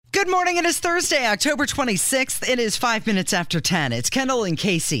Good morning. It is Thursday, October 26th. It is 5 minutes after 10. It's Kendall and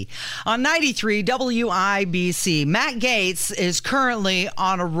Casey on 93 WIBC. Matt Gaetz is currently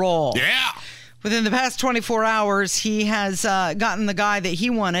on a roll. Yeah. Within the past 24 hours, he has gotten the guy that he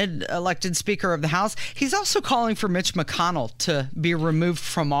wanted elected Speaker of the House. He's also calling for Mitch McConnell to be removed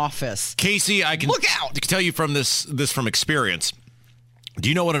from office. Casey, I can Look out. tell you from this from experience. Do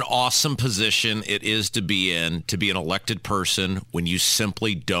you know what an awesome position it is to be in, to be an elected person when you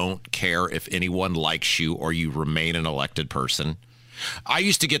simply don't care if anyone likes you or you remain an elected person? I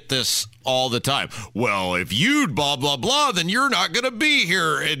used to get this all the time. Well, if you'd blah, blah, blah, then you're not going to be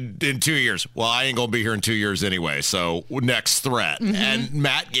here in 2 years. Well, I ain't going to be here in 2 years anyway, so next threat. Mm-hmm. And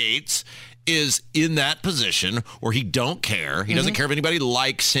Matt Gaetz is in that position where he don't care. He doesn't care if anybody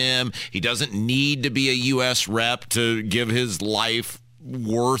likes him. He doesn't need to be a U.S. rep to give his life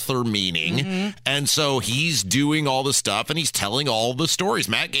worth or meaning. And so he's doing all the stuff and he's telling all the stories.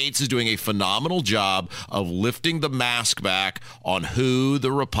 Matt Gaetz is doing a phenomenal job of lifting the mask back on who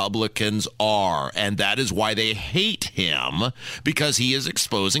the Republicans are. And that is why they hate him, because he is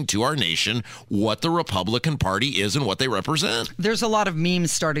exposing to our nation what the Republican Party is and what they represent. There's a lot of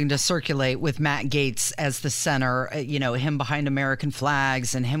memes starting to circulate with Matt Gaetz as the center, him behind American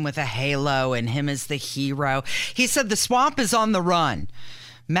flags and him with a halo and him as the hero. He said the swamp is on the run.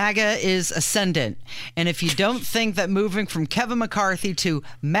 MAGA is ascendant. And if you don't think that moving from Kevin McCarthy to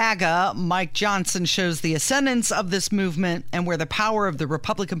MAGA, Mike Johnson, shows the ascendance of this movement and where the power of the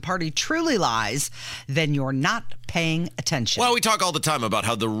Republican Party truly lies, then you're not paying attention. Well, we talk all the time about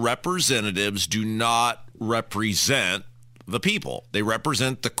how the representatives do not represent the people. They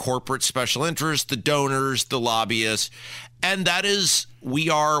represent the corporate special interests, the donors, the lobbyists. And that is, we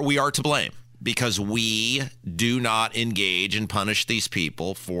are to blame, because we do not engage and punish these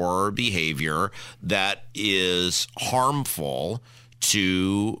people for behavior that is harmful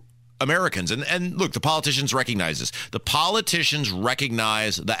to Americans. And look, the politicians recognize this. The politicians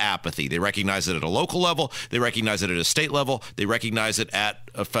recognize the apathy. They recognize it at a local level. They recognize it at a state level. They recognize it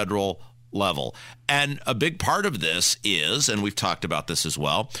at a federal level. And a big part of this is, and we've talked about this as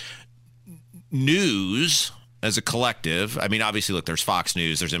well, news as a collective. I mean, obviously, look, there's Fox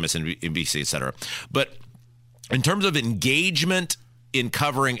News, there's MSNBC, et cetera. But in terms of engagement in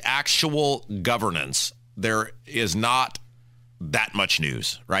covering actual governance, there is not that much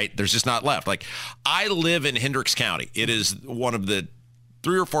news, right? There's just not left. Like, I live in Hendricks County. It is one of the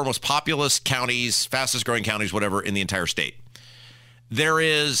 3 or 4 most populous counties, fastest growing counties, whatever, in the entire state. There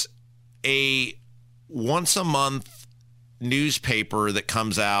is a once a month newspaper that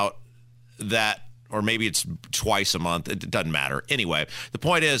comes out that, or maybe it's twice a month. It doesn't matter. Anyway, the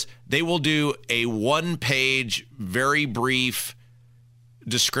point is they will do a 1-page, very brief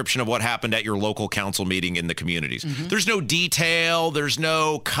description of what happened at your local council meeting in the communities. There's no detail. There's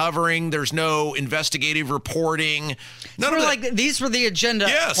no covering. There's no investigative reporting. None of that. Like, these were the agenda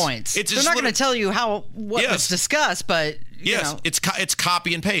points. They're not going to tell you what was discussed, but you know. It's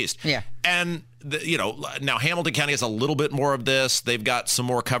copy and paste. Yeah. And now Hamilton County has a little bit more of this. They've got some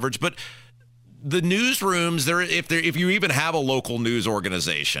more coverage, but the newsrooms, if you even have a local news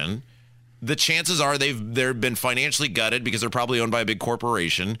organization, the chances are they've been financially gutted because they're probably owned by a big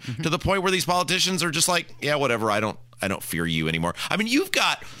corporation, to the point where these politicians are just like, yeah, whatever. I don't fear you anymore. I mean, you've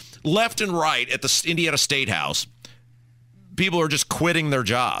got left and right at the Indiana State House, people are just quitting their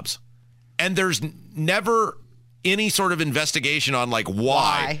jobs, and there's never any sort of investigation on like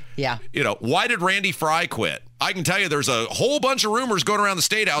why. Yeah. Why did Randy Fry quit? I can tell you there's a whole bunch of rumors going around the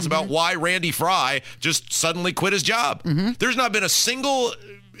State House about why Randy Fry just suddenly quit his job. There's not been a single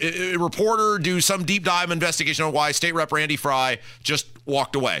reporter do some deep dive investigation on why State Rep Randy Fry just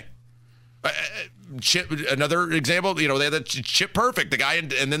walked away. Another example, they had the Chip Perfect, the guy,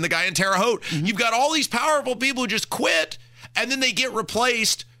 and then the guy in Terre Haute. You've got all these powerful people who just quit, and then they get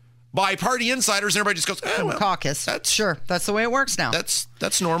replaced by party insiders, and everybody just goes, caucus. That's the way it works now. That's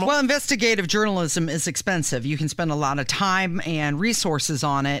normal. Well, investigative journalism is expensive. You can spend a lot of time and resources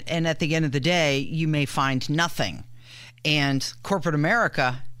on it, and at the end of the day, you may find nothing. And corporate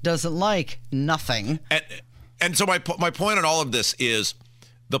America doesn't like nothing. And so my point on all of this is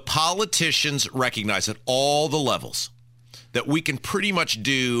the politicians recognize at all the levels that we can pretty much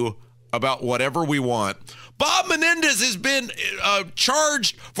do about whatever we want. Bob Menendez has been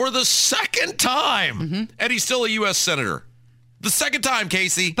charged for the second time, and he's still a U.S. Senator. The second time,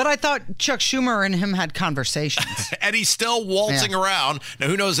 Casey. But I thought Chuck Schumer and him had conversations. And he's still waltzing around. Now,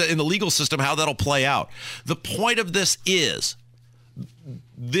 who knows in the legal system how that'll play out. The point of this is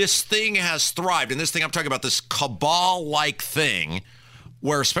this thing has thrived. And this thing I'm talking about, this cabal-like thing,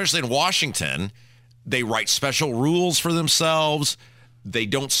 where especially in Washington, they write special rules for themselves. they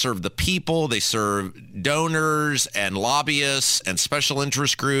don't serve the people. They serve donors and lobbyists and special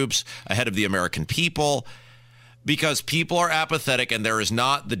interest groups ahead of the American people, because people are apathetic and there is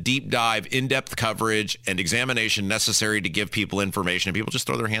not the deep dive, in-depth coverage and examination necessary to give people information. And people just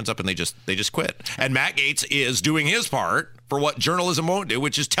throw their hands up and they just quit. And Matt Gaetz is doing his part for what journalism won't do,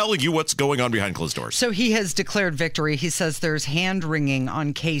 which is telling you what's going on behind closed doors. So he has declared victory. He says there's hand-wringing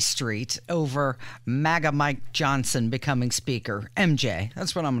on K Street over MAGA Mike Johnson becoming speaker. MJ,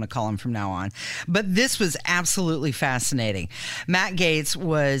 that's what I'm going to call him from now on. But this was absolutely fascinating. Matt Gaetz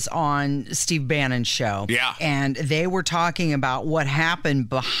was on Steve Bannon's show. Yeah. And they were talking about what happened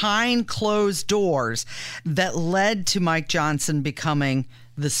behind closed doors that led to Mike Johnson becoming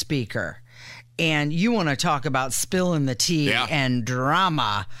the speaker. And you want to talk about spilling the tea and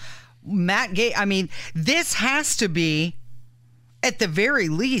drama. Matt Gaetz, I mean, this has to be, at the very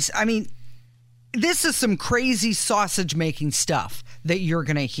least, I mean, this is some crazy sausage-making stuff that you're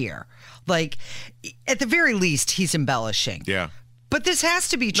going to hear. Like, at the very least, he's embellishing. Yeah. But this has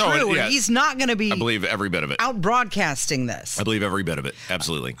to be true. No, He's not going to be, I believe every bit of it, out broadcasting this. I believe every bit of it.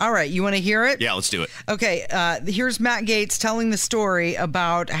 Absolutely. All right. You want to hear it? Yeah, let's do it. Okay. Here's Matt Gaetz telling the story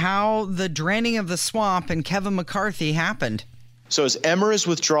about how the draining of the swamp and Kevin McCarthy happened. So as Emmer is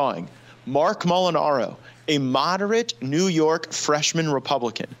withdrawing, Mark Molinaro, a moderate New York freshman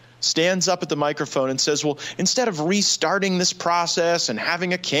Republican, stands up at the microphone and says, well, instead of restarting this process and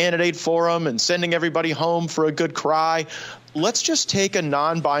having a candidate forum and sending everybody home for a good cry, let's just take a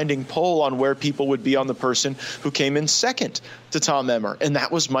non-binding poll on where people would be on the person who came in second to Tom Emmer, and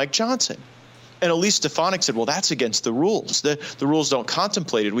that was Mike Johnson. And Elise Stefanik said, well, that's against the rules. The rules don't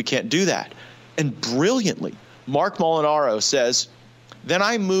contemplate it. We can't do that. And brilliantly, Mark Molinaro says, then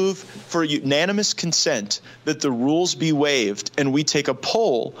I move for unanimous consent that the rules be waived and we take a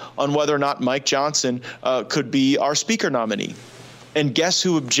poll on whether or not Mike Johnson could be our speaker nominee. And guess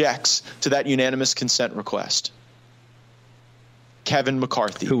who objects to that unanimous consent request? Kevin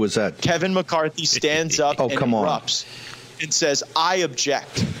McCarthy. Who was that? Kevin McCarthy stands up and erupts and says, I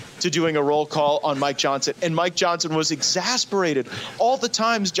object to doing a roll call on Mike Johnson. And Mike Johnson was exasperated. All the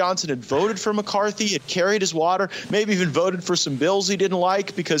times Johnson had voted for McCarthy, had carried his water, maybe even voted for some bills he didn't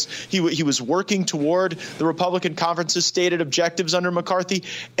like because he was working toward the Republican conference's stated objectives under McCarthy.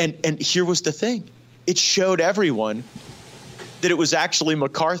 And here was the thing. It showed everyone that it was actually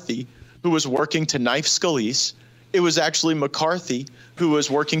McCarthy who was working to knife Scalise. It was actually McCarthy who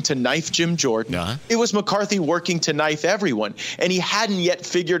was working to knife Jim Jordan. Uh-huh. It was McCarthy working to knife everyone. And he hadn't yet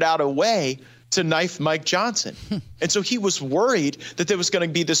figured out a way to knife Mike Johnson. And so he was worried that there was going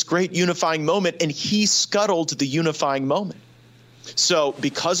to be this great unifying moment, and he scuttled the unifying moment. So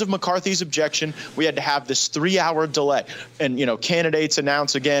because of McCarthy's objection, we had to have this 3-hour delay. And, candidates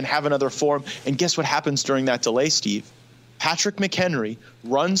announce again, have another forum. And guess what happens during that delay, Steve? Patrick McHenry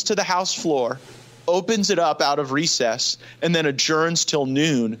runs to the House floor, opens it up out of recess, and then adjourns till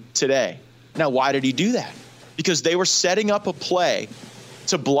noon today. Now, why did he do that? Because they were setting up a play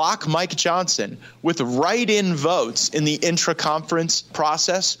to block Mike Johnson with write-in votes in the intra-conference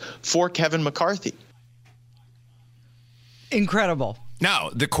process for Kevin McCarthy. Incredible. Now,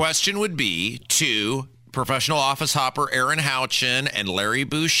 the question would be to professional office hopper Aaron Houchin and Larry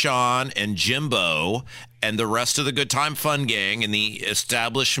Bouchon and Jimbo and the rest of the Good Time Fun gang in the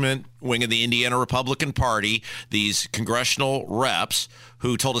establishment wing of the Indiana Republican Party, these congressional reps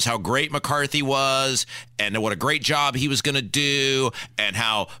who told us how great McCarthy was and what a great job he was going to do and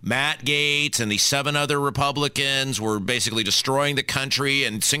how Matt Gaetz and the 7 other Republicans were basically destroying the country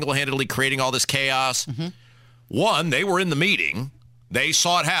and single-handedly creating all this chaos. Mm-hmm. One, they were in the meeting. They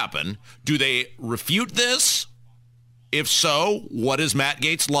saw it happen. Do they refute this? If so, what is Matt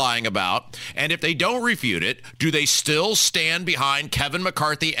Gaetz lying about? And if they don't refute it, do they still stand behind Kevin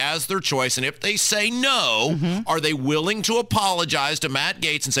McCarthy as their choice? And if they say no, are they willing to apologize to Matt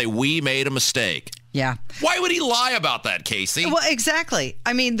Gaetz and say, we made a mistake? Yeah. Why would he lie about that, Casey? Well, exactly.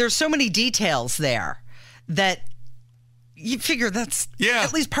 I mean, there's so many details there that you figure that's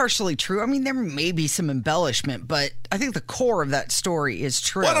at least partially true. I mean, there may be some embellishment, but I think the core of that story is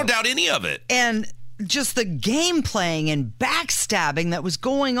true. Well, I don't doubt any of it. And just the game playing and backstabbing that was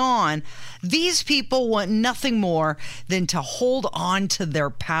going on, these people want nothing more than to hold on to their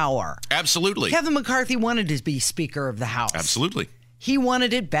power. Absolutely. Kevin McCarthy wanted to be Speaker of the House. Absolutely. He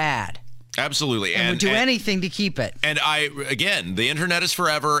wanted it bad. Absolutely. And would do anything to keep it. And again, the internet is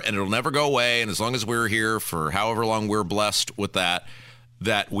forever and it'll never go away. And as long as we're here for however long we're blessed with that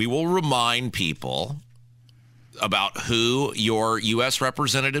we will remind people about who your U.S.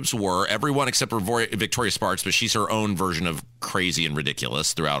 representatives were, everyone except for Victoria Sparks, but she's her own version of crazy and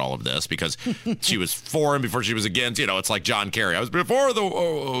ridiculous throughout all of this because she was for him before she was against. It's like John Kerry. I was for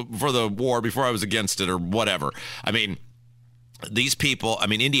the war before I was against it or whatever. I mean, these people,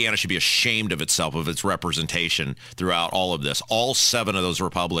 Indiana should be ashamed of itself, of its representation throughout all of this. All 7 of those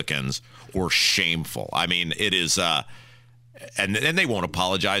Republicans were shameful. I mean, it is... And they won't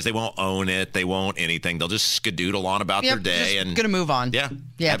apologize. They won't own it. They won't anything. They'll just skadoodle on about their day. And going to move on. Yeah,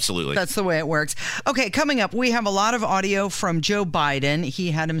 absolutely. That's the way it works. Okay, coming up, we have a lot of audio from Joe Biden.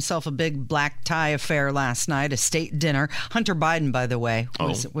 He had himself a big black tie affair last night, a state dinner. Hunter Biden, by the way,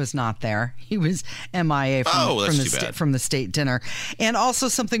 was not there. He was MIA from the state dinner. And also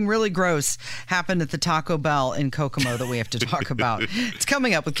something really gross happened at the Taco Bell in Kokomo that we have to talk about. It's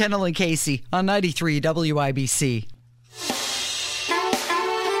coming up with Kendall and Casey on 93 WIBC.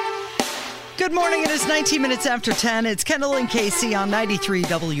 Good morning. It is 19 minutes after 10. It's Kendall and Casey on 93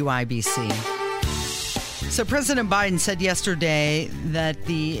 WIBC. So President Biden said yesterday that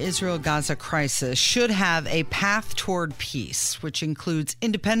the Israel-Gaza crisis should have a path toward peace, which includes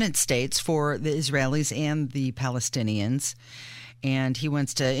independent states for the Israelis and the Palestinians. And he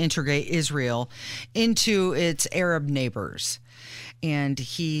wants to integrate Israel into its Arab neighbors. And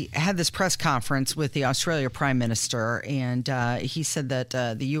he had this press conference with the Australia Prime Minister, and he said that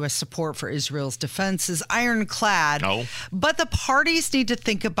the U.S. support for Israel's defense is ironclad, but the parties need to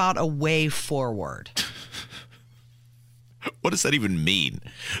think about a way forward. What does that even mean?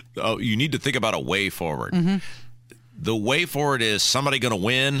 Oh, you need to think about a way forward. Mm-hmm. The way forward is somebody going to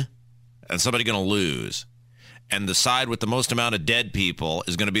win and somebody going to lose. And the side with the most amount of dead people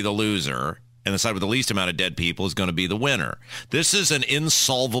is going to be the loser. And the side with the least amount of dead people is going to be the winner. This is an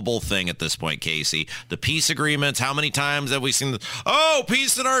insolvable thing at this point, Casey. The peace agreements, how many times have we seen,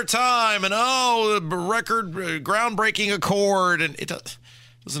 peace in our time, and record groundbreaking accord, and it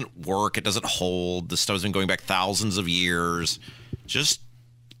doesn't work. It doesn't hold. This stuff has been going back thousands of years. Just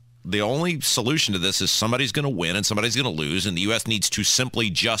the only solution to this is somebody's going to win and somebody's going to lose, and the U.S. needs to simply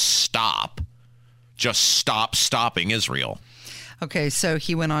just stop stopping Israel. Okay, so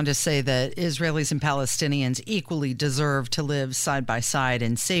he went on to say that Israelis and Palestinians equally deserve to live side by side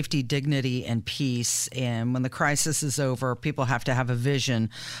in safety, dignity, and peace. And when the crisis is over, people have to have a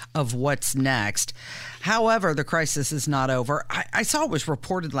vision of what's next. However, the crisis is not over. I saw it was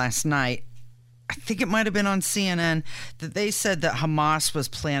reported last night, I think it might have been on CNN, that they said that Hamas was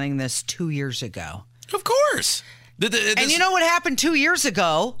planning this 2 years ago. Of course. And you know what happened 2 years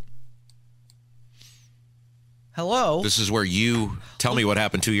ago? Hello. This is where you tell me what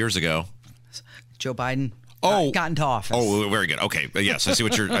happened 2 years ago. Joe Biden got into office. Oh, very good. Okay. Yes, I see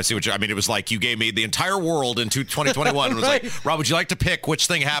what you're. I mean, it was like you gave me the entire world in 2021 and was right. Like, Rob, would you like to pick which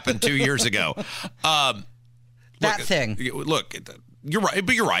thing happened 2 years ago? Thing. Look, you're right,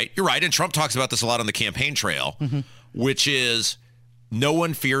 but you're right. And Trump talks about this a lot on the campaign trail, which is no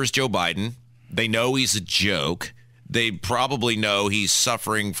one fears Joe Biden. They know he's a joke. They probably know he's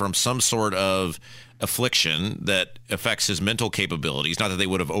suffering from some sort of affliction that affects his mental capabilities. Not that they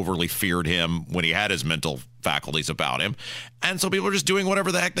would have overly feared him when he had his mental faculties about him. And so people are just doing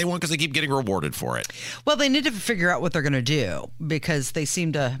whatever the heck they want because they keep getting rewarded for it. Well, they need to figure out what they're going to do because they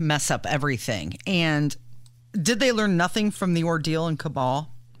seem to mess up everything. And did they learn nothing from the ordeal in Kabul?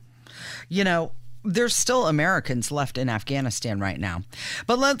 You know, there's still Americans left in Afghanistan right now.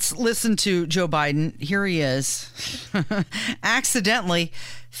 But let's listen to Joe Biden. Here he is, accidentally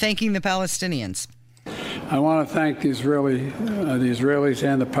thanking the Palestinians. I want to thank the Israelis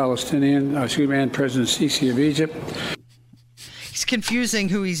and the Palestinians, and President Sisi of Egypt. He's confusing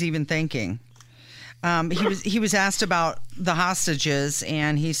who he's even thanking. He was asked about the hostages,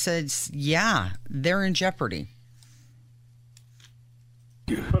 and he said, yeah, they're in jeopardy.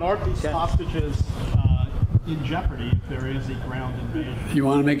 But aren't these hostages in jeopardy if there is a ground invasion? You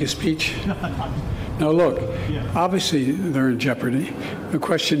want to make a speech? No, look, obviously they're in jeopardy. The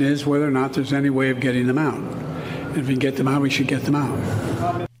question is whether or not there's any way of getting them out. If we can get them out, we should get them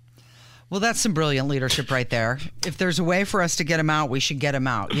out. Well, that's some brilliant leadership right there. If there's a way for us to get them out, we should get them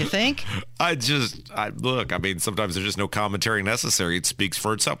out. You think? Look, I mean, sometimes there's just no commentary necessary. It speaks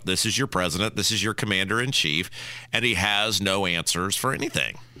for itself. This is your president. This is your commander-in-chief, and he has no answers for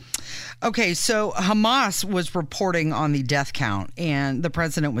anything. Okay, so Hamas was reporting on the death count, and the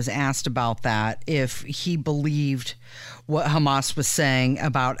president was asked about that, if he believed what Hamas was saying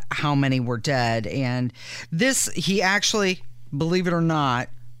about how many were dead. And this, he actually, believe it or not,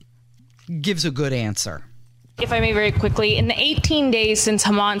 gives a good answer. If I may very quickly, in the 18 days since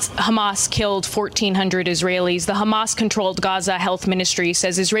Hamas killed 1,400 Israelis, the Hamas-controlled Gaza Health Ministry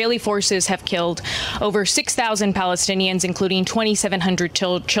says Israeli forces have killed over 6,000 Palestinians, including 2,700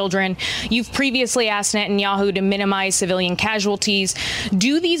 children. You've previously asked Netanyahu to minimize civilian casualties.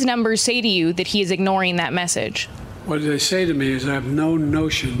 Do these numbers say to you that he is ignoring that message? What they say to me is I have no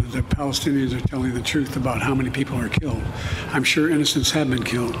notion that the Palestinians are telling the truth about how many people are killed. I'm sure innocents have been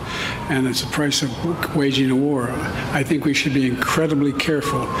killed, and it's the price of waging a war. I think we should be incredibly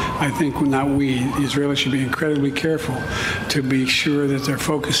careful. I think not we, the Israelis should be incredibly careful to be sure that they're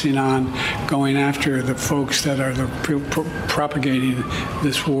focusing on going after the folks that are propagating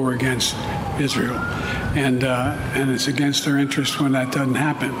this war against Israel. And it's against their interest when that doesn't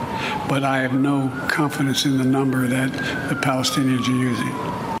happen. But I have no confidence in the number that the Palestinians are using.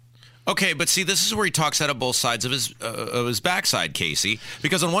 Okay, but see, this is where he talks out of both sides of his backside, Casey.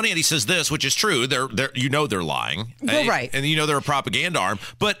 Because on one hand, he says this, which is true. They're they're lying. Well, right. And they're a propaganda arm.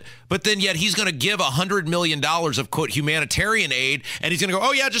 But then yet he's going to give $100 million of, quote, humanitarian aid, and he's going to go,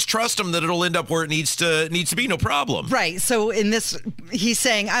 oh, yeah, just trust him that it'll end up where it needs to be, no problem. Right. So in this, he's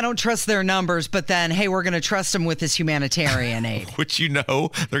saying, I don't trust their numbers, but then, hey, we're going to trust him with his humanitarian aid. Which, they're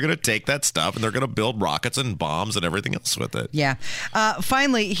going to take that stuff, and they're going to build rockets and bombs and everything else with it. Yeah.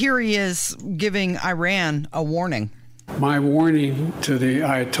 Finally, here he is giving Iran a warning. My warning to the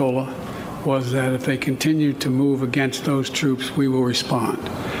Ayatollah was that if they continue to move against those troops, we will respond,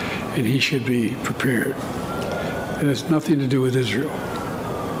 and he should be prepared. It has nothing to do with Israel.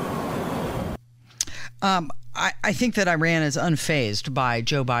 I think that Iran is unfazed by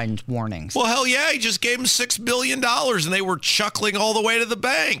Joe Biden's warnings. Well, hell yeah, he just gave them $6 billion, and they were chuckling all the way to the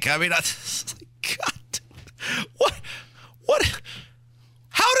bank. I mean, God, what?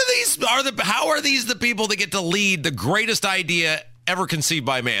 How are these the people that get to lead the greatest idea ever conceived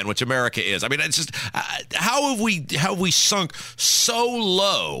by man, which America is? I mean, it's just how have we sunk so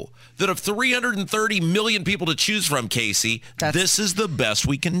low that of 330 million people to choose from, Casey, this is the best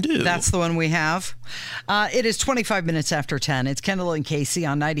we can do. That's the one we have. It is 25 minutes after 10. It's Kendall and Casey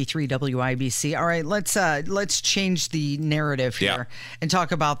on 93 WIBC. All right, let's change the narrative here and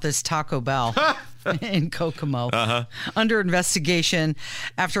talk about this Taco Bell. In Kokomo, under investigation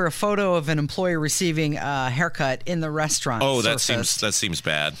after a photo of an employee receiving a haircut in the restaurant. Oh, that seems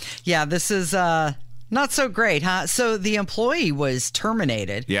bad. Yeah, this is not so great, huh? So the employee was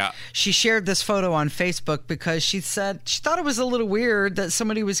terminated. Yeah. She shared this photo on Facebook because she said she thought it was a little weird that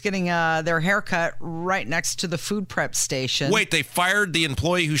somebody was getting their haircut right next to the food prep station. Wait, they fired the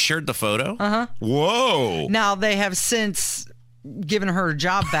employee who shared the photo? Whoa. Now they have since given her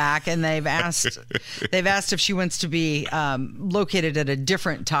job back, and they've asked if she wants to be located at a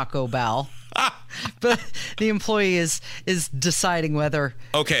different Taco Bell. But the employee is deciding whether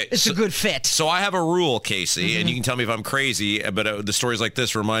it's a good fit. So I have a rule, Casey, and you can tell me if I'm crazy, but the stories like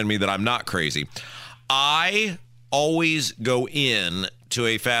this remind me that I'm not crazy. I always go in to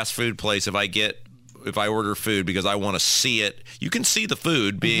a fast food place if I order food because I want to see it. You can see the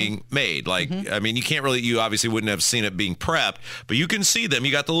food being made. Like, I mean, you obviously wouldn't have seen it being prepped, but you can see them.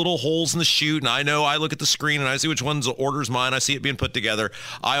 You got the little holes in the chute, and I look at the screen and I see which one's order's mine. I see it being put together.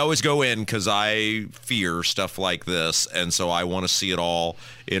 I always go in because I fear stuff like this, and so I want to see it all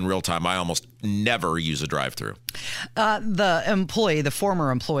in real time. I almost never use a drive-through. The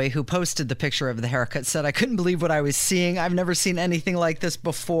former employee who posted the picture of the haircut said, I couldn't believe what I was seeing. I've never seen anything like this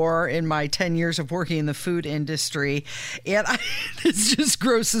before in my 10 years of working in the food industry. And this just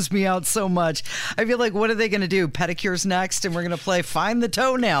grosses me out so much. I feel like, what are they going to do? Pedicures next, and we're going to play Find the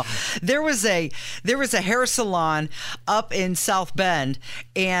Toenail. There was a hair salon up in South Bend,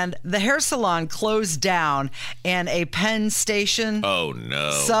 and the hair salon closed down, and a Penn Station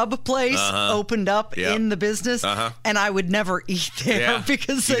sub place opened up in the business, and I would never eat there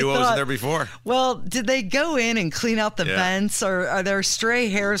because they thought, wasn't there before. Well, did they go in and clean out the vents, or are there stray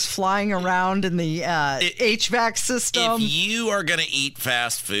hairs flying around in the HVAC system? If you are going to eat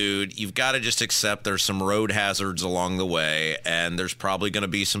fast food, you've got to just accept there's some road hazards along the way, and there's probably going to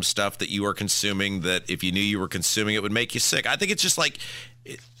be some stuff that you are consuming that if you knew you were consuming it would make you sick. I think it's just like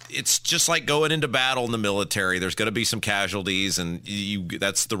going into battle in the military. There's going to be some casualties, and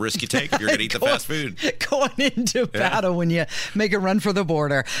that's the risk you take if you're going to eat the fast food. Going into battle when you make a run for the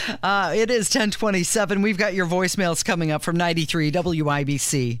border. It is 10:27. We've got your voicemails coming up from 93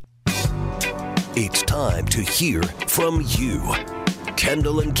 WIBC. It's time to hear from you.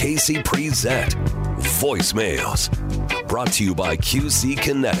 Kendall and Casey present Voicemails. Brought to you by QC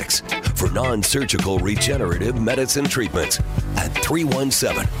Kinetics for non-surgical regenerative medicine treatments at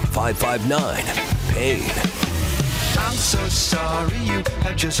 317-559-PAIN. I'm so sorry you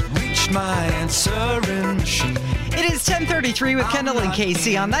have just reached my answering machine. It is 10:33 with Kendall and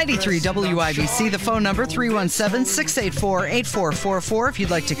Casey on 93 WIBC. The phone number 317-684-8444 if you'd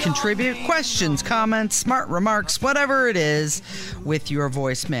like to contribute. Questions, comments, smart remarks, whatever it is with your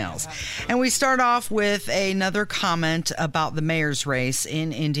voicemails. And we start off with another comment about the mayor's race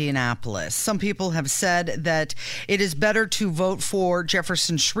in Indianapolis. Some people have said that it is better to vote for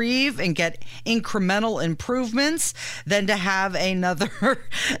Jefferson Shreve and get incremental improvements than to have another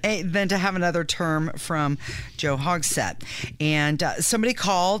term from Joe Hogsett. And somebody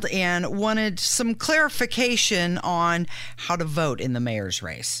called and wanted some clarification on how to vote in the mayor's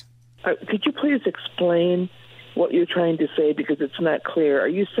race. Could you please explain what you're trying to say, because it's not clear? Are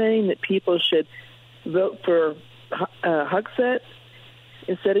you saying that people should vote for Hogsett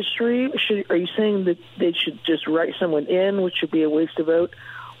instead of Shreve? Are you saying that they should just write someone in, which would be a waste of vote,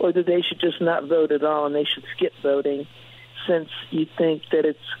 or that they should just not vote at all and they should skip voting, since you think that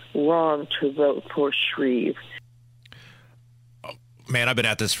it's wrong to vote for Shreve? Man, I've been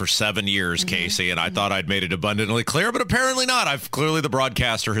at this for 7 years, Casey, and I thought I'd made it abundantly clear, but apparently not. Clearly the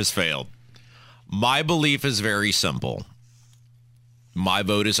broadcaster has failed. My belief is very simple. My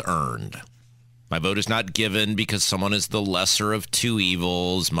vote is earned. My vote is not given because someone is the lesser of two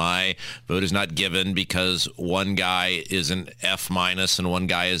evils. My vote is not given because one guy is an F- and one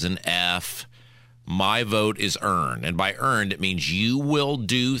guy is an F. My vote is earned. And by earned, it means you will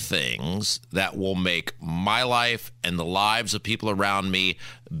do things that will make my life and the lives of people around me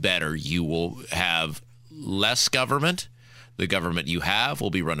better. You will have less government. The government you have will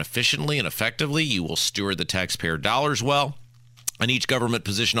be run efficiently and effectively. You will steward the taxpayer dollars well. And each government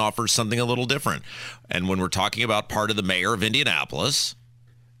position offers something a little different. And when we're talking about part of the mayor of Indianapolis,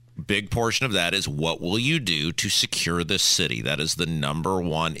 big portion of that is what will you do to secure this city? That is the number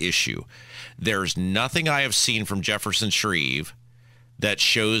one issue. There's nothing I have seen from Jefferson Shreve that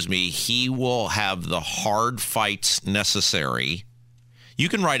shows me he will have the hard fights necessary. You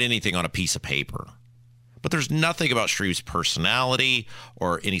can write anything on a piece of paper, but there's nothing about Shreve's personality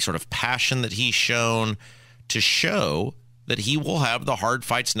or any sort of passion that he's shown to show that he will have the hard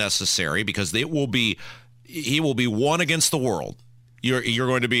fights necessary, because he will be one against the world. You're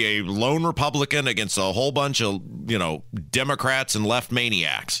going to be a lone Republican against a whole bunch of, Democrats and left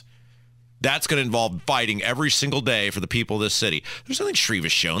maniacs. That's going to involve fighting every single day for the people of this city. There's nothing Shreve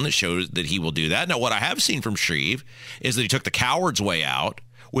has shown that shows that he will do that. Now, what I have seen from Shreve is that he took the coward's way out,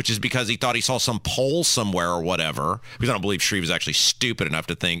 which is because he thought he saw some poll somewhere or whatever. Because I don't believe Shreve is actually stupid enough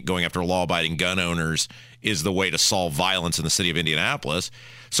to think going after law-abiding gun owners is the way to solve violence in the city of Indianapolis.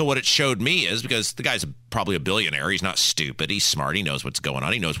 So what it showed me is, because the guy's probably a billionaire, he's not stupid, he's smart, he knows what's going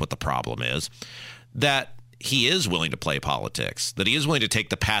on, he knows what the problem is, that he is willing to play politics, that he is willing to take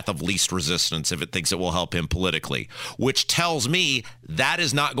the path of least resistance if it thinks it will help him politically, which tells me that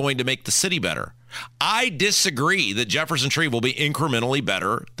is not going to make the city better. I disagree that Jefferson Shreve will be incrementally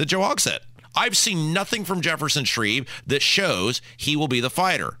better than Joe Hogsett. I've seen nothing from Jefferson Shreve that shows he will be the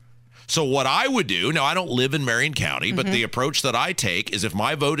fighter. So what I would do, now I don't live in Marion County, but the approach that I take is if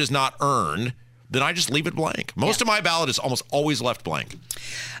my vote is not earned, then I just leave it blank. Most of my ballot is almost always left blank.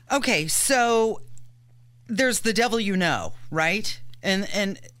 Okay, so there's the devil you know, right?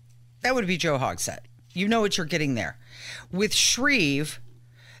 And that would be Joe Hogsett. You know what you're getting there. With Shreve,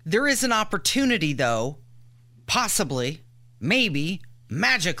 there is an opportunity, though, possibly, maybe,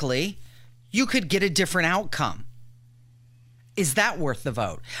 magically, you could get a different outcome. Is that worth the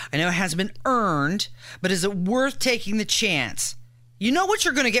vote? I know it has been earned, but is it worth taking the chance? You know what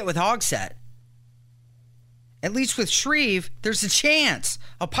you're going to get with Hogsett. At least with Shreve, there's a chance,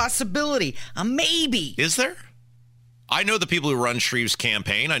 a possibility, a maybe. Is there? I know the people who run Shreve's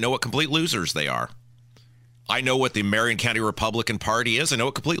campaign. I know what complete losers they are. I know what the Marion County Republican Party is. I know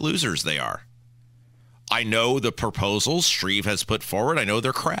what complete losers they are. I know the proposals Shreve has put forward. I know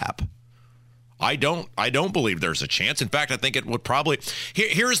they're crap. I don't believe there's a chance. In fact, I think it would probably...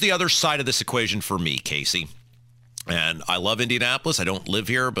 Here's the other side of this equation for me, Casey. And I love Indianapolis. I don't live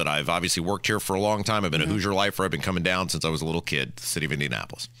here, but I've obviously worked here for a long time. I've been a Hoosier lifer. I've been coming down since I was a little kid, the city of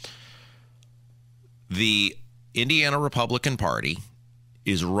Indianapolis. The Indiana Republican Party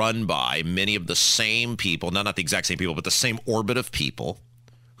is run by many of the same people, not the exact same people, but the same orbit of people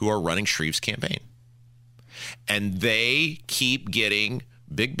who are running Shreve's campaign. And they keep getting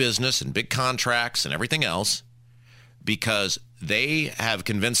big business and big contracts and everything else because they have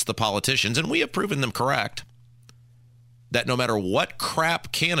convinced the politicians, and we have proven them correct, that no matter what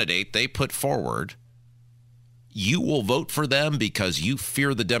crap candidate they put forward, you will vote for them because you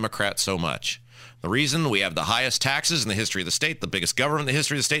fear the Democrats so much. The reason we have the highest taxes in the history of the state, the biggest government in the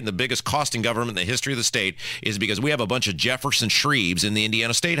history of the state, and the biggest costing government in the history of the state is because we have a bunch of Jefferson Shreves in the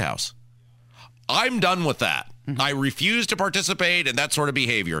Indiana State House. I'm done with that. I refuse to participate in that sort of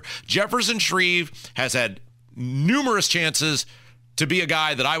behavior. Jefferson Shreve has had numerous chances to be a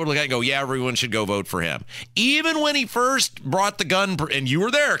guy that I would look at and go, yeah, everyone should go vote for him. Even when he first brought the gun, and you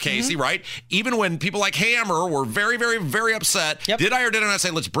were there, Casey, right? Even when people like Hammer were very, very, very upset. Did I or did I not say,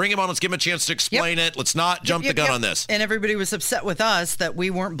 let's bring him on, let's give him a chance to explain it. Let's not jump the gun on this. And everybody was upset with us that we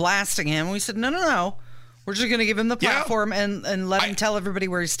weren't blasting him. We said, no. We're just going to give him the platform and let him tell everybody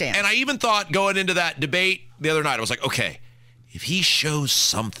where he stands. And I even thought going into that debate the other night, I was like, okay, if he shows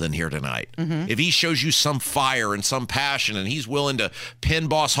something here tonight, if he shows you some fire and some passion and he's willing to pin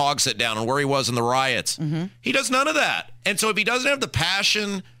Boss Hogsett down on where he was in the riots, he does none of that. And so if he doesn't have the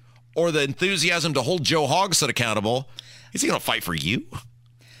passion or the enthusiasm to hold Joe Hogsett accountable, is he going to fight for you?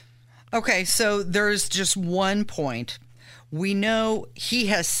 Okay, so there's just one point. We know he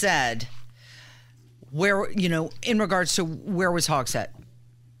has said where, in regards to where was Hogsett,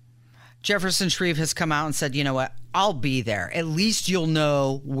 Jefferson Shreve has come out and said, you know what, I'll be there. At least you'll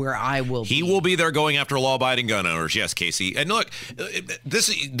know where I will be. He will be there going after law-abiding gun owners. Yes, Casey. And look,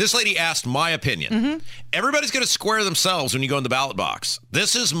 this lady asked my opinion. Everybody's going to square themselves when you go in the ballot box.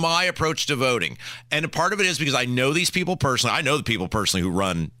 This is my approach to voting. And part of it is because I know these people personally. I know the people personally who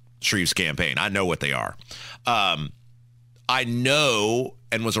run Shreve's campaign. I know what they are. I know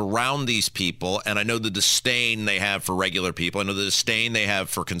and was around these people, and I know the disdain they have for regular people. I know the disdain they have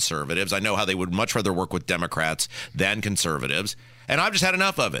for conservatives. I know how they would much rather work with Democrats than conservatives, and I've just had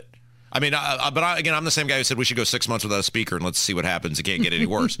enough of it. I mean, again, I'm the same guy who said we should go 6 months without a speaker and let's see what happens. It can't get any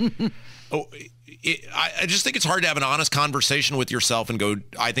worse. I just think it's hard to have an honest conversation with yourself and go,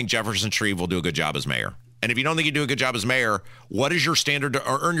 I think Jefferson Shreve will do a good job as mayor. And if you don't think you do a good job as mayor, what is your standard to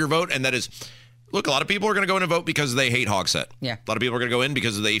earn your vote? And that is, look, a lot of people are going to go in and vote because they hate Hogsett. Yeah. A lot of people are going to go in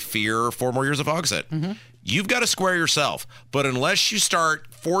because they fear 4 more years of Hogsett. You've got to square yourself. But unless you start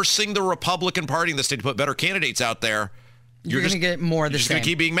forcing the Republican Party in the state to put better candidates out there, you're going to get more of the same. You're just going to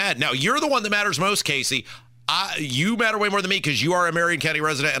keep being mad. Now, you're the one that matters most, Casey. You matter way more than me because you are a Marion County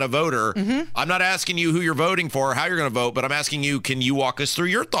resident and a voter. I'm not asking you who you're voting for or how you're going to vote, but I'm asking you, can you walk us through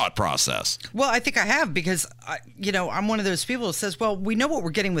your thought process? Well, I think I have because, I'm one of those people who says, well, we know what we're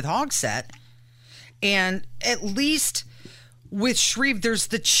getting with Hogsett. And at least with Shreve, there's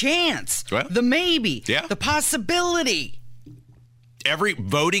the chance, the maybe, the possibility. Every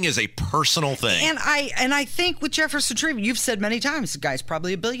voting is a personal thing. And I think with Jefferson Shreve, you've said many times, the guy's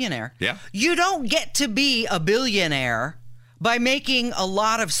probably a billionaire. Yeah. You don't get to be a billionaire by making a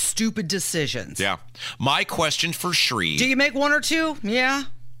lot of stupid decisions. Yeah. My question for Shreve. Do you make one or two? Yeah.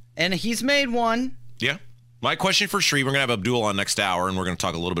 And he's made one. Yeah. My question for Shreve, we're going to have Abdul on next hour, and we're going to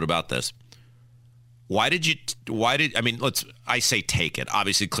talk a little bit about this. I say take it.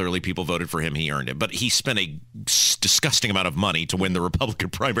 Obviously, clearly people voted for him. He earned it. But he spent a disgusting amount of money to win the Republican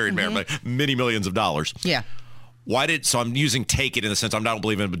primary mayor by many millions of dollars. Yeah. So I'm using take it in the sense I don't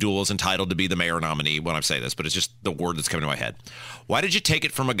believe Abdul is entitled to be the mayor nominee when I say this, but it's just the word that's coming to my head. Why did you take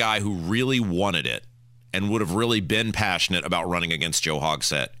it from a guy who really wanted it and would have really been passionate about running against Joe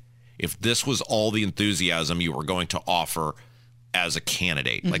Hogsett if this was all the enthusiasm you were going to offer as a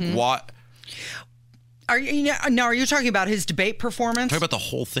candidate? Like what? Are you talking about his debate performance? Talk about the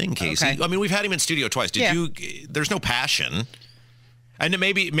whole thing, Casey. Okay. I mean, we've had him in studio twice. There's no passion. And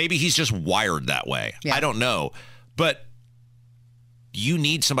maybe he's just wired that way. Yeah. I don't know. But you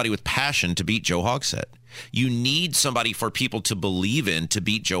need somebody with passion to beat Joe Hogsett. You need somebody for people to believe in to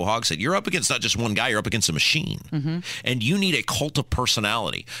beat Joe Hogsett. You're up against not just one guy, you're up against a machine. And you need a cult of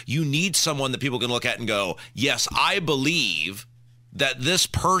personality. You need someone that people can look at and go, yes, I believe that this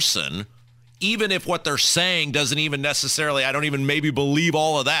person, even if what they're saying doesn't even necessarily, I don't even maybe believe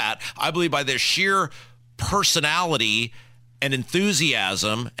all of that. I believe by their sheer personality and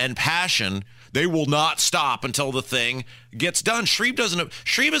enthusiasm and passion, they will not stop until the thing gets done. Shreve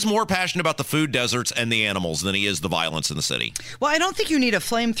is more passionate about the food deserts and the animals than he is the violence in the city. Well, I don't think you need a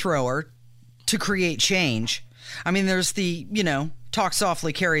flamethrower to create change. I mean, there's the, talk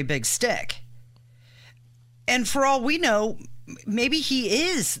softly, carry a big stick. And for all we know, maybe he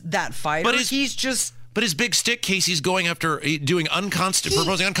is that fighter. But his big stick, Casey's going after doing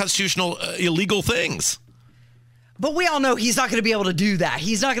proposing unconstitutional, illegal things. But we all know he's not going to be able to do that.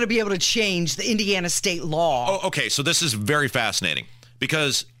 He's not going to be able to change the Indiana state law. Oh, okay, so this is very fascinating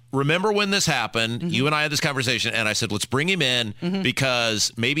because remember when this happened, you and I had this conversation, and I said, let's bring him in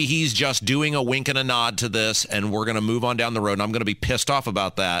because maybe he's just doing a wink and a nod to this, and we're going to move on down the road, and I'm going to be pissed off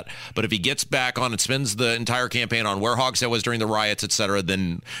about that. But if he gets back on and spends the entire campaign on where Hogsett was during the riots, et cetera,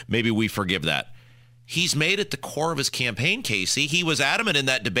 then maybe we forgive that. he's made it the core of his campaign, Casey. He was adamant in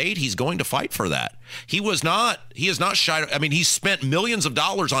that debate. He's going to fight for that. He is not shy. I mean, he's spent millions of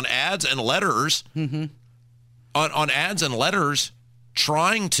dollars on ads and letters, on ads and letters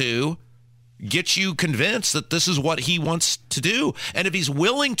trying to get you convinced that this is what he wants to do. And if he's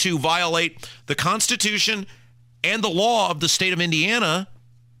willing to violate the Constitution and the law of the state of Indiana,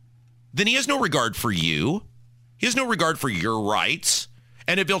 then he has no regard for you. He has no regard for your rights.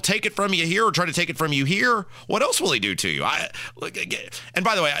 And if he'll take it from you here or try to take it from you here, what else will he do to you? And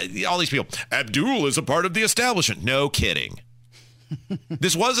by the way, all these people, Abdul is a part of the establishment. No kidding.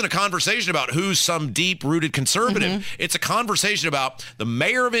 This wasn't a conversation about who's some deep-rooted conservative. It's a conversation about the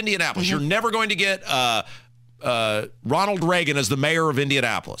mayor of Indianapolis. You're never going to get Ronald Reagan as the mayor of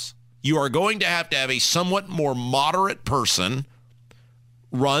Indianapolis. You are going to have a somewhat more moderate person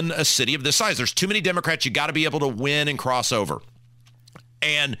run a city of this size. There's too many Democrats. You got to be able to win and cross over.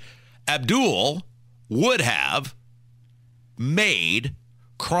 And Abdul would have made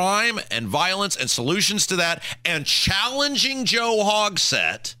crime and violence and solutions to that and challenging Joe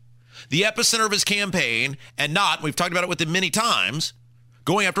Hogsett, the epicenter of his campaign, and not, we've talked about it with him many times,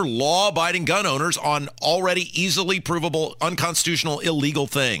 going after law-abiding gun owners on already easily provable unconstitutional illegal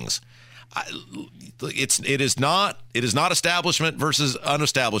things. It is not establishment versus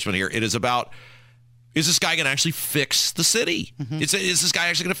unestablishment here. It is about, is this guy going to actually fix the city? Is this guy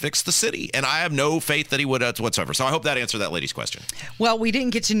actually going to fix the city? And I have no faith that he would whatsoever. So I hope that answered that lady's question. Well, we didn't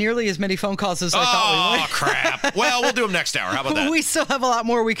get to nearly as many phone calls as I thought we would. Oh, crap. Well, we'll do them next hour. How about that? We still have a lot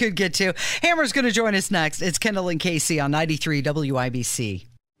more we could get to. Hammer's going to join us next. It's Kendall and Casey on 93 WIBC.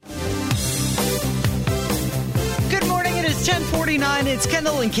 Good morning. It is 10:49. It's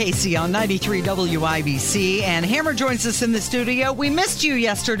Kendall and Casey on 93 WIBC. And Hammer joins us in the studio. We missed you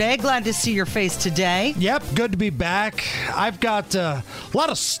yesterday. Glad to see your face today. Yep, good to be back. I've got a lot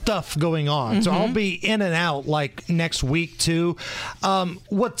of stuff going on, so I'll be in and out like next week too.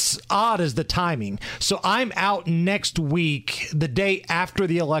 What's odd is the timing. So I'm out next week, the day after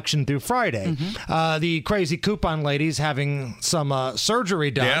the election through Friday. The crazy coupon lady's having some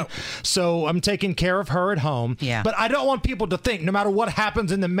surgery done. So I'm taking care of her at home. But I don't want people to think, no matter what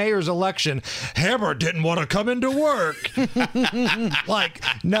happens in the mayor's election, Hammer didn't want to come into work. Like,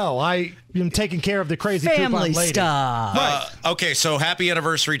 no, I am taking care of the crazy family coupon lady. Stuff. Right. Okay, so happy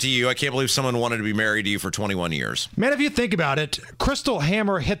anniversary to you. I can't believe someone wanted to be married to you for 21 years. Man, if you think about it, Crystal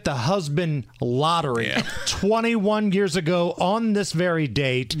Hammer hit the husband lottery 21 years ago on this very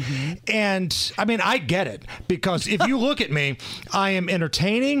date. And, I mean, I get it. Because if you look at me, I am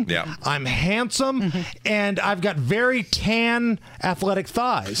entertaining, I'm handsome, and I've got very tan, athletic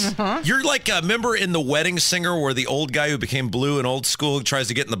thighs. You're like a member in The Wedding Singer where the old guy who became blue in old school tries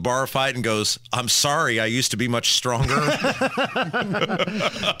to get in the bar fight and goes, I'm sorry, I used to be much stronger.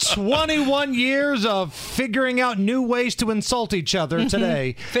 21 years of figuring out new ways to insult each other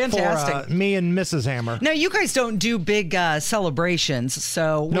today. Fantastic. For me and Mrs. Hammer. Now, you guys don't do big celebrations,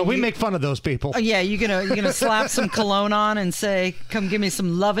 so... No, we make fun of those people. You gonna slap some cologne on and say, come give me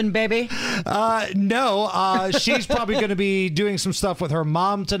some lovin', baby? No, she's probably going to be doing some stuff with her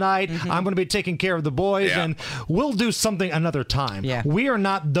mom tonight. I'm going to be taking care of the boys, and we'll do something another time. We are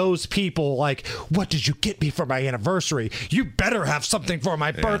not those people like, what did you get me for my anniversary? You better have something for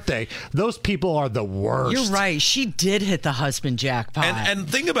my birthday. Those people are the worst. You're right. She did hit the husband jackpot. And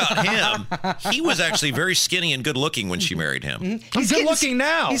think about him. He was actually very skinny and good looking when she married him. He's good looking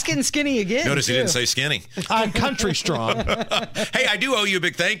now. He's getting skinny again. Notice he didn't say skinny. I'm country strong. Hey, I do owe you a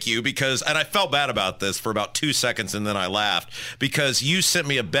big thank you because, and I felt bad about this for about 2 seconds and then I laughed because you sent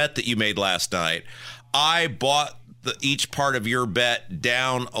me a bet that you made last night. I bought each part of your bet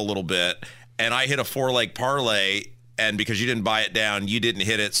down a little bit and I hit a 4-leg parlay, and because you didn't buy it down, you didn't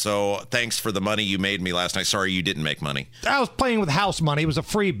hit it. So thanks for the money you made me last night. Sorry you didn't make money. I was playing with house money. It was a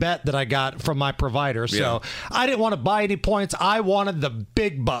free bet that I got from my provider. So I didn't want to buy any points. I wanted the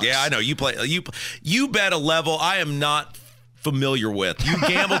big bucks. Yeah, I know. You you bet a level I am not familiar with. You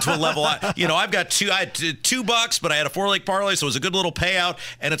gamble to a level. I had $2, but I had a 4-leg parlay, so it was a good little payout.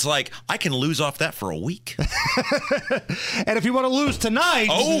 And it's like I can lose off that for a week. And if you want to lose tonight,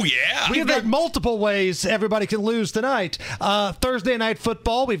 we've got multiple ways everybody can lose tonight. Thursday night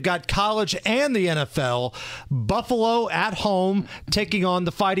football, we've got college and the NFL. Buffalo at home taking on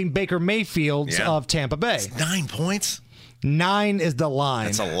the Fighting Baker Mayfields of Tampa Bay. It's 9 points. 9 is the line.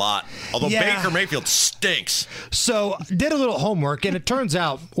 That's a lot. Although Baker Mayfield stinks. So did a little homework, and it turns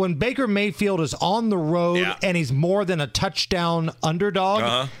out when Baker Mayfield is on the road and he's more than a touchdown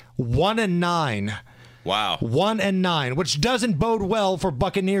underdog, 1-9. Wow. 1-9, which doesn't bode well for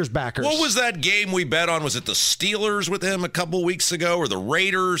Buccaneers backers. What was that game we bet on? Was it the Steelers with him a couple weeks ago, or the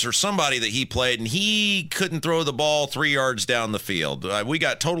Raiders, or somebody that he played, and he couldn't throw the ball 3 yards down the field? We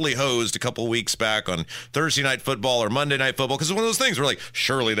got totally hosed a couple weeks back on Thursday Night Football or Monday Night Football, because it's one of those things where, like,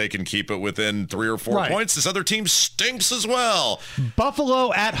 surely they can keep it within 3 or 4 points. This other team stinks as well.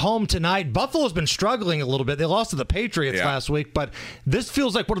 Buffalo at home tonight. Buffalo's been struggling a little bit. They lost to the Patriots last week, but this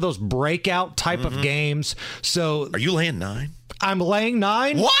feels like one of those breakout type of games. So, are you laying 9? I'm laying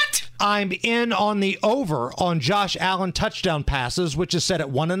 9. What? I'm in on the over on Josh Allen touchdown passes, which is set at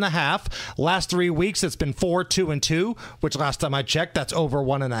 1.5. Last 3 weeks, it's been 4, 2, and 2, which last time I checked, that's over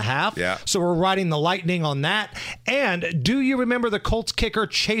 1.5. Yeah. So we're riding the lightning on that. And do you remember the Colts kicker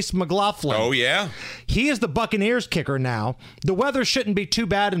Chase McLaughlin? Oh, yeah. He is the Buccaneers kicker now. The weather shouldn't be too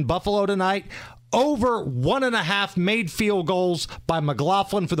bad in Buffalo tonight. Over 1.5 made field goals by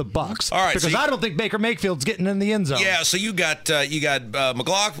McLaughlin for the Bucs. All right, because I don't think Baker Mayfield's getting in the end zone. Yeah, so you got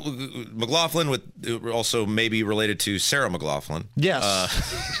McLaughlin with also maybe related to Sarah McLaughlin.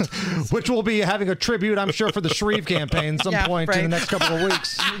 Yes, which will be having a tribute, I'm sure, for the Shreve campaign some point in the next couple of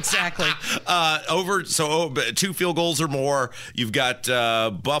weeks. Exactly. 2 field goals or more. You've got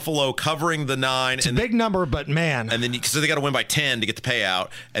Buffalo covering the 9. It's a big number, but man. And then so they got to win by 10 to get the payout.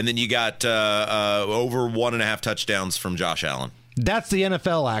 And then you got over 1.5 touchdowns from Josh Allen. That's the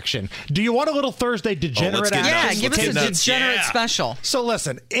NFL action. Do you want a little Thursday degenerate action? Yeah, give us a degenerate special. So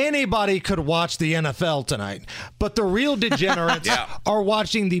listen, anybody could watch the NFL tonight, but the real degenerates are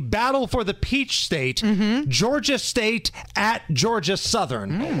watching the battle for the Peach State, Georgia State at Georgia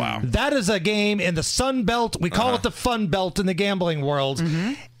Southern. Oh, wow. That is a game in the Sun Belt. We call it the Fun Belt in the gambling world.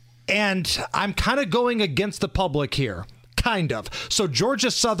 And I'm kind of going against the public here. Kind of. So Georgia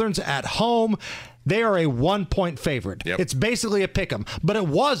Southern's at home. They are a 1-point favorite. Yep. It's basically a pick 'em, but it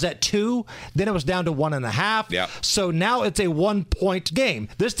was at 2. Then it was down to 1.5. Yep. So now it's a 1-point game.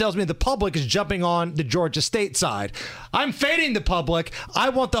 This tells me the public is jumping on the Georgia State side. I'm fading the public. I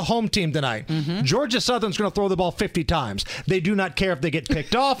want the home team tonight. Georgia Southern's going to throw the ball 50 times. They do not care if they get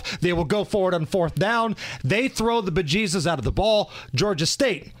picked off. They will go forward on 4th down. They throw the bejesus out of the ball. Georgia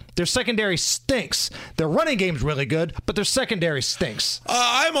State, their secondary stinks. Their running game's really good, but their secondary stinks.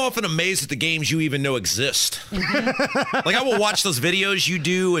 I'm often amazed at the games you even know exist. Like, I will watch those videos you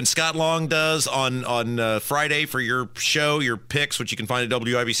do and Scott Long does on Friday for your show, your picks, which you can find at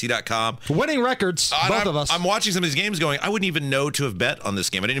WIBC.com. Winning records, both of us. I'm watching some of these games going, I wouldn't even know to have bet on this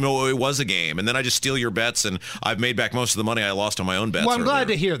game. I didn't even know it was a game. And then I just steal your bets, and I've made back most of the money I lost on my own bets. Well, I'm glad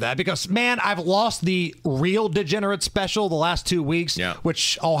to hear that, because, man, I've lost the real degenerate special the last 2 weeks,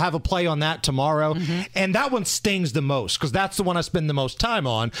 which I'll have a play on that tomorrow. And that one stings the most, because that's the one I spend the most time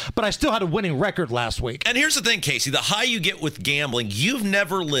on. But I still had a winning record last week. And here's the thing, Casey, the high you get with gambling, you've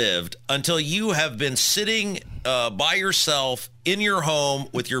never lived until you have been sitting by yourself in your home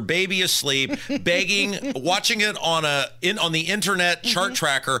with your baby asleep, begging, watching it on the internet chart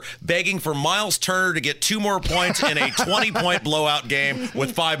tracker, begging for Miles Turner to get 2 more points in a 20-point blowout game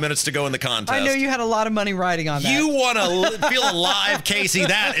with 5 minutes to go in the contest. I know you had a lot of money riding on that. You want to feel alive, Casey.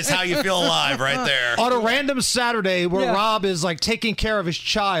 That is how you feel alive right there. On a random Saturday where Rob is like taking care of his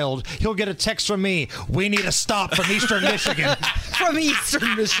child, he'll get a text from me. We need a stop from Eastern Michigan. From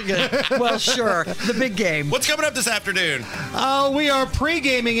Eastern Michigan. Well, sure. The big game. What's coming up this afternoon? We are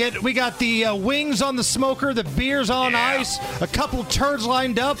pre-gaming it. We got the wings on the smoker, the beers on ice, a couple turds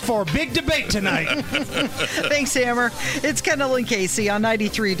lined up for a big debate tonight. Thanks, Hammer. It's Kendall and Casey on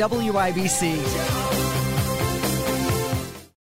 93 WIBC.